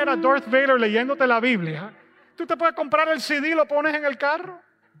quieres tener a Darth Vader leyéndote la Biblia? ¿Tú te puedes comprar el CD y lo pones en el carro?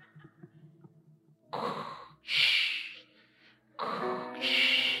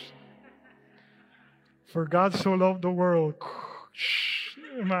 For God so loved the world.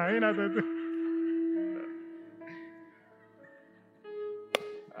 Imagínate tú.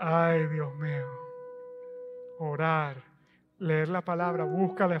 Ay, Dios mío. Orar, leer la palabra,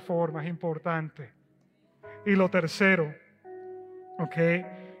 búscale forma, es importante. Y lo tercero, ¿ok?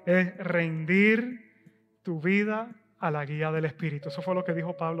 Es rendir tu vida a la guía del Espíritu. Eso fue lo que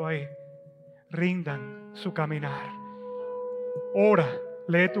dijo Pablo ahí. Rindan su caminar. Ora,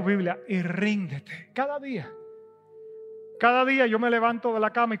 lee tu Biblia y ríndete cada día. Cada día yo me levanto de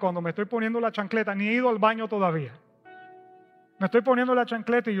la cama y cuando me estoy poniendo la chancleta, ni he ido al baño todavía. Me estoy poniendo la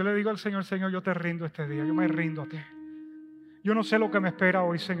chancleta y yo le digo al Señor, Señor, yo te rindo este día, yo me rindo a ti. Yo no sé lo que me espera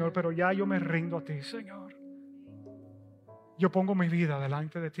hoy, Señor, pero ya yo me rindo a ti, Señor. Yo pongo mi vida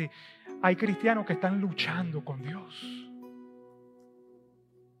delante de ti. Hay cristianos que están luchando con Dios.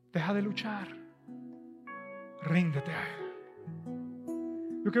 Deja de luchar. Ríndete a Él.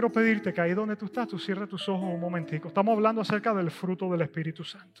 Yo quiero pedirte que ahí donde tú estás, tú cierres tus ojos un momentico. Estamos hablando acerca del fruto del Espíritu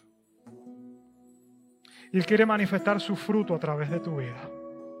Santo. Y Él quiere manifestar su fruto a través de tu vida.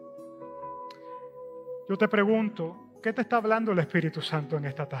 Yo te pregunto, ¿qué te está hablando el Espíritu Santo en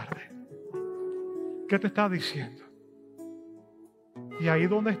esta tarde? ¿Qué te está diciendo? Y ahí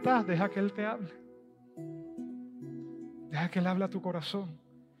donde estás, deja que Él te hable. Deja que Él hable a tu corazón.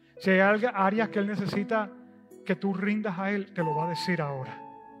 Si hay áreas que Él necesita que tú rindas a Él, te lo va a decir ahora.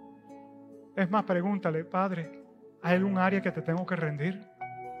 Es más, pregúntale, Padre, ¿hay algún área que te tengo que rendir?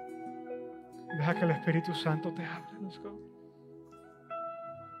 Deja que el Espíritu Santo te hable. Let's go.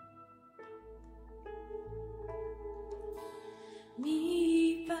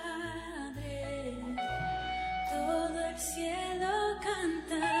 Mi Padre, todo el cielo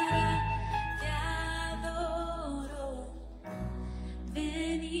cantará, te adoro.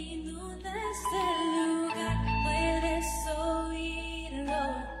 Ven, inunda este lugar, puedes oírlo.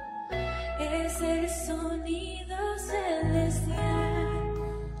 Es el sonido celestial.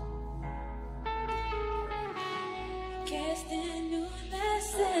 Que inunda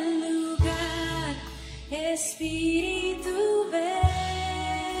este lugar, Espíritu, ven.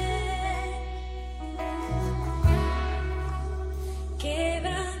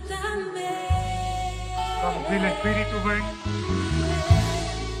 Quebrántame. Vamos, dile, Espíritu, ven.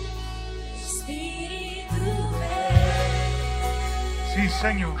 Espíritu, ven. Sí,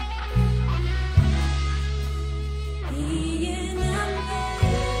 Señor. Y lléname.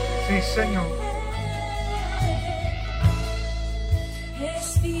 Sí, Señor.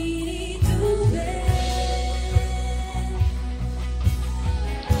 Espíritu, ven.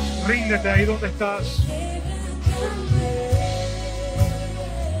 Ríndete ahí donde estás.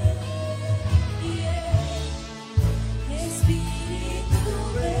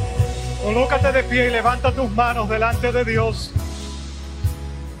 Colócate de pie y levanta tus manos delante de Dios.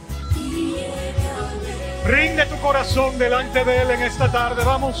 Rinde tu corazón delante de Él en esta tarde.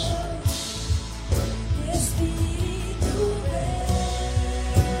 Vamos.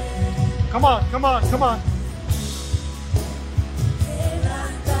 Come on, come on, come on.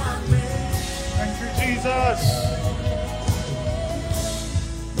 Thank you, Jesus.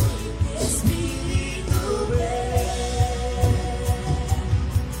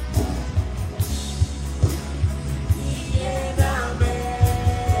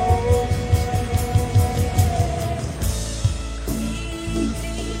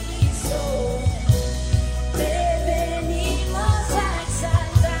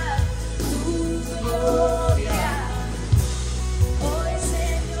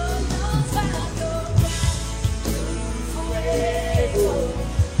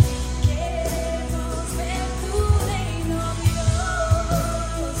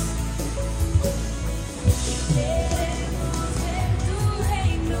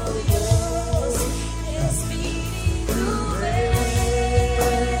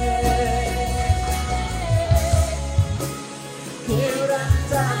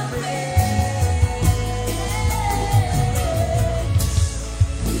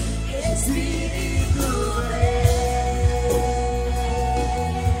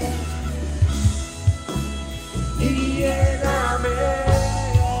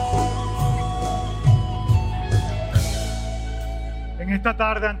 En esta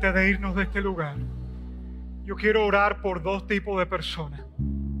tarde, antes de irnos de este lugar, yo quiero orar por dos tipos de personas.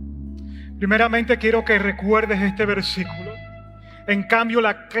 Primeramente, quiero que recuerdes este versículo. En cambio,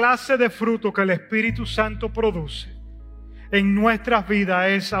 la clase de fruto que el Espíritu Santo produce en nuestras vidas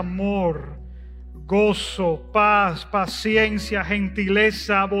es amor, gozo, paz, paciencia,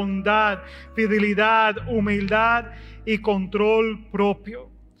 gentileza, bondad, fidelidad, humildad y control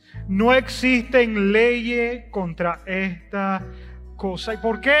propio. No existen leyes contra esta cosa. ¿Y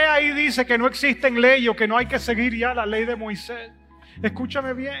por qué ahí dice que no existen leyes o que no hay que seguir ya la ley de Moisés?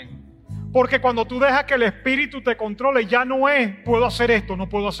 Escúchame bien. Porque cuando tú dejas que el Espíritu te controle, ya no es puedo hacer esto, no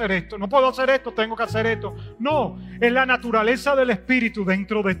puedo hacer esto, no puedo hacer esto, tengo que hacer esto. No, es la naturaleza del Espíritu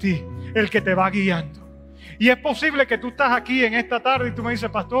dentro de ti el que te va guiando. Y es posible que tú estás aquí en esta tarde y tú me dices,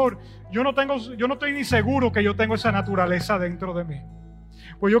 pastor, yo no estoy ni seguro que yo tengo esa naturaleza dentro de mí.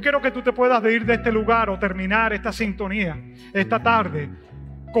 Pues yo quiero que tú te puedas ir de este lugar o terminar esta sintonía esta tarde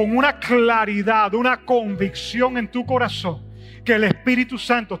con una claridad, una convicción en tu corazón que el Espíritu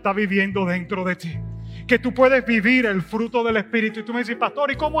Santo está viviendo dentro de ti. Que tú puedes vivir el fruto del Espíritu. Y tú me dices,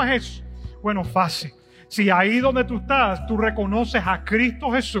 pastor, ¿y cómo es eso? Bueno, fácil. Si ahí donde tú estás, tú reconoces a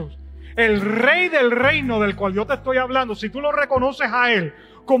Cristo Jesús, el Rey del reino del cual yo te estoy hablando, si tú lo reconoces a Él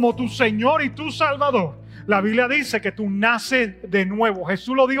como tu Señor y tu Salvador, la Biblia dice que tú naces de nuevo.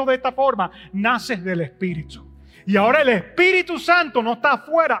 Jesús lo dijo de esta forma, naces del Espíritu. Y ahora el Espíritu Santo no está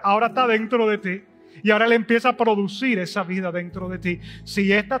afuera, ahora está dentro de ti. Y ahora Él empieza a producir esa vida dentro de ti.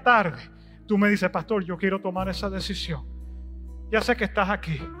 Si esta tarde tú me dices, pastor, yo quiero tomar esa decisión. Ya sé que estás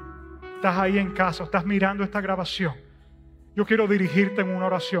aquí, estás ahí en casa, estás mirando esta grabación. Yo quiero dirigirte en una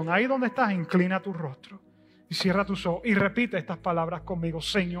oración. Ahí donde estás, inclina tu rostro y cierra tus ojos y repite estas palabras conmigo.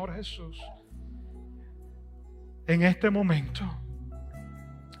 Señor Jesús, en este momento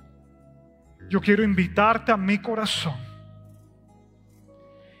yo quiero invitarte a mi corazón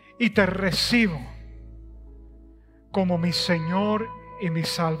y te recibo como mi Señor y mi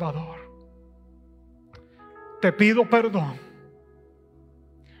Salvador. Te pido perdón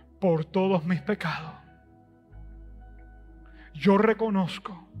por todos mis pecados. Yo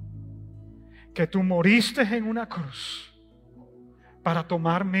reconozco que tú moriste en una cruz para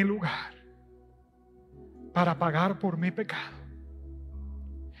tomar mi lugar, para pagar por mi pecado,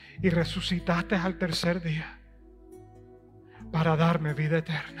 y resucitaste al tercer día para darme vida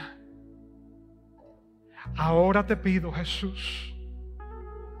eterna. Ahora te pido, Jesús,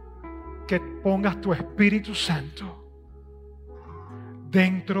 que pongas tu Espíritu Santo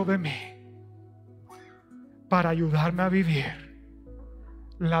dentro de mí para ayudarme a vivir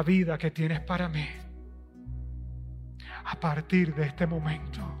la vida que tienes para mí. A partir de este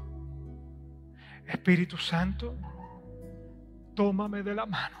momento, Espíritu Santo, tómame de la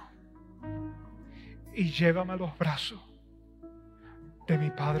mano y llévame a los brazos de mi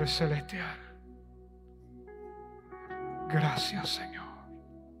Padre Celestial. Gracias, Señor.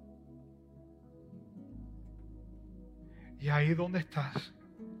 Y ahí donde estás,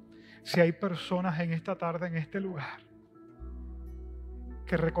 si hay personas en esta tarde, en este lugar,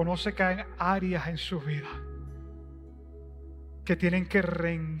 que reconoce que hay áreas en su vida que tienen que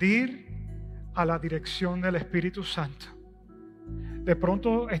rendir a la dirección del Espíritu Santo. De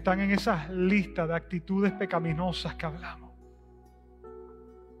pronto están en esas listas de actitudes pecaminosas que hablamos.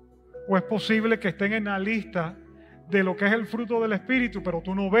 O es posible que estén en la lista de lo que es el fruto del Espíritu, pero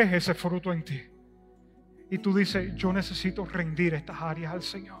tú no ves ese fruto en ti. Y tú dices, yo necesito rendir estas áreas al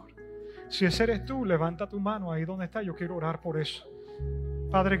Señor. Si ese eres tú, levanta tu mano ahí donde está. Yo quiero orar por eso.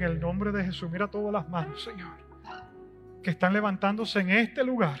 Padre, en el nombre de Jesús, mira todas las manos, Señor, que están levantándose en este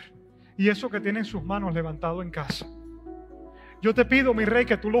lugar. Y eso que tienen sus manos levantado en casa. Yo te pido, mi Rey,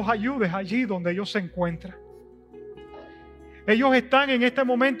 que tú los ayudes allí donde ellos se encuentran. Ellos están en este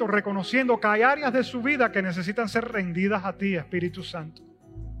momento reconociendo que hay áreas de su vida que necesitan ser rendidas a ti, Espíritu Santo.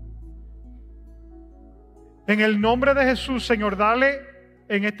 En el nombre de Jesús, Señor, dale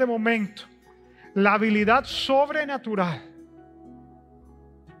en este momento la habilidad sobrenatural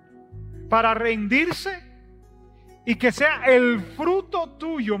para rendirse y que sea el fruto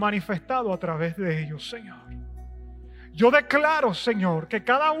tuyo manifestado a través de ellos, Señor. Yo declaro, Señor, que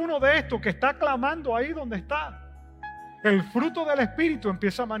cada uno de estos que está clamando ahí donde está, el fruto del Espíritu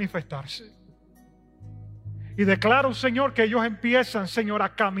empieza a manifestarse. Y declaro, Señor, que ellos empiezan, Señor,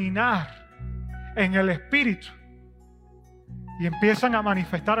 a caminar en el Espíritu y empiezan a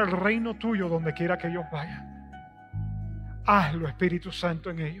manifestar el reino tuyo donde quiera que ellos vayan. Hazlo, Espíritu Santo,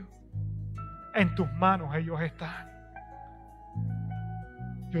 en ellos. En tus manos ellos están.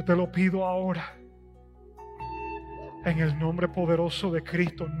 Yo te lo pido ahora, en el nombre poderoso de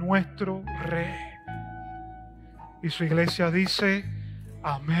Cristo, nuestro Rey. Y su iglesia dice,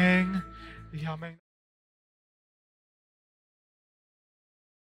 amén y amén.